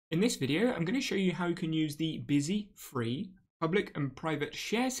In this video, I'm going to show you how you can use the busy, free, public and private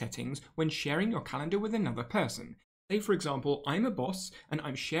share settings when sharing your calendar with another person. Say for example, I'm a boss and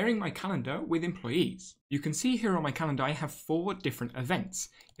I'm sharing my calendar with employees. You can see here on my calendar I have 4 different events.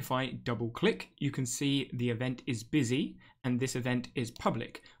 If I double click, you can see the event is busy and this event is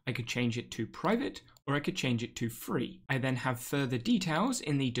public. I could change it to private or I could change it to free. I then have further details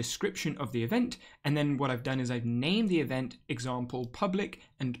in the description of the event, and then what I've done is I've named the event example public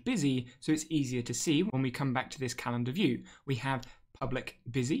and busy so it's easier to see when we come back to this calendar view. We have public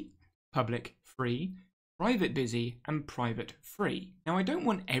busy, public free, private busy and private free. Now I don't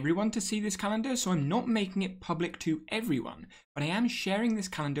want everyone to see this calendar, so I'm not making it public to everyone, but I am sharing this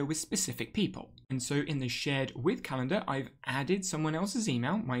calendar with specific people. And so in the shared with calendar, I've added someone else's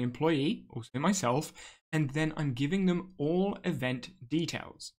email, my employee, also myself, and then I'm giving them all event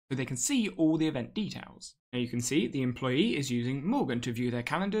details so they can see all the event details. Now you can see the employee is using Morgan to view their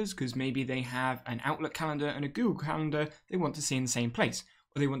calendars because maybe they have an Outlook calendar and a Google calendar they want to see in the same place,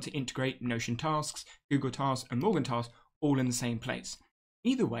 or they want to integrate Notion tasks, Google Tasks and Morgan Tasks all in the same place.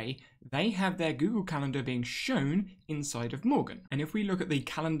 Either way, they have their Google Calendar being shown inside of Morgan. And if we look at the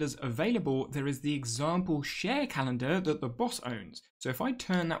calendars available, there is the example share calendar that the boss owns. So if I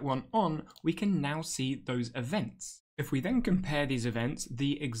turn that one on, we can now see those events. If we then compare these events,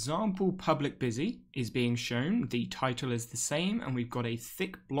 the example public busy is being shown, the title is the same, and we've got a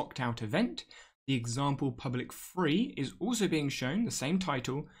thick blocked out event. The example public free is also being shown, the same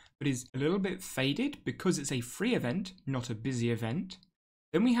title, but is a little bit faded because it's a free event, not a busy event.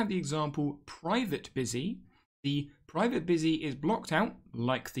 Then we have the example private busy. The private busy is blocked out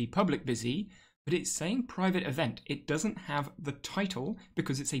like the public busy, but it's saying private event. It doesn't have the title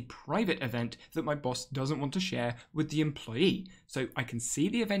because it's a private event that my boss doesn't want to share with the employee. So I can see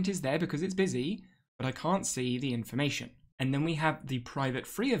the event is there because it's busy, but I can't see the information. And then we have the private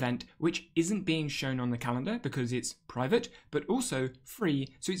free event, which isn't being shown on the calendar because it's private, but also free,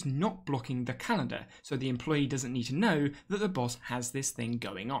 so it's not blocking the calendar. So the employee doesn't need to know that the boss has this thing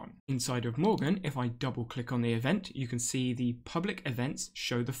going on. Inside of Morgan, if I double click on the event, you can see the public events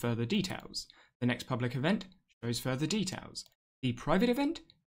show the further details. The next public event shows further details. The private event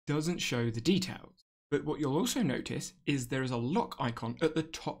doesn't show the details. But what you'll also notice is there is a lock icon at the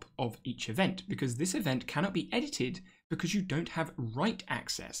top of each event because this event cannot be edited because you don't have write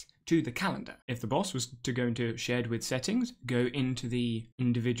access to the calendar. If the boss was to go into shared with settings, go into the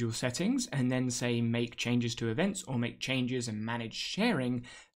individual settings and then say make changes to events or make changes and manage sharing,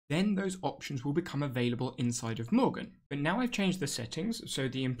 then those options will become available inside of Morgan. But now I've changed the settings so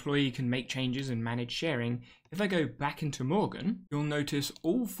the employee can make changes and manage sharing. If I go back into Morgan, you'll notice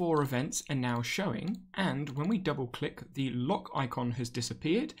all 4 events are now showing, and when we double click, the lock icon has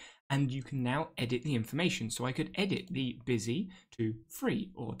disappeared and you can now edit the information. So I could edit the busy to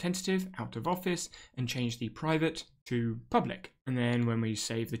free or tentative, out of office, and change the private to public. And then when we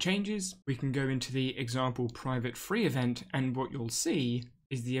save the changes, we can go into the example private free event, and what you'll see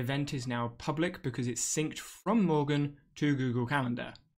is the event is now public because it's synced from Morgan to Google Calendar.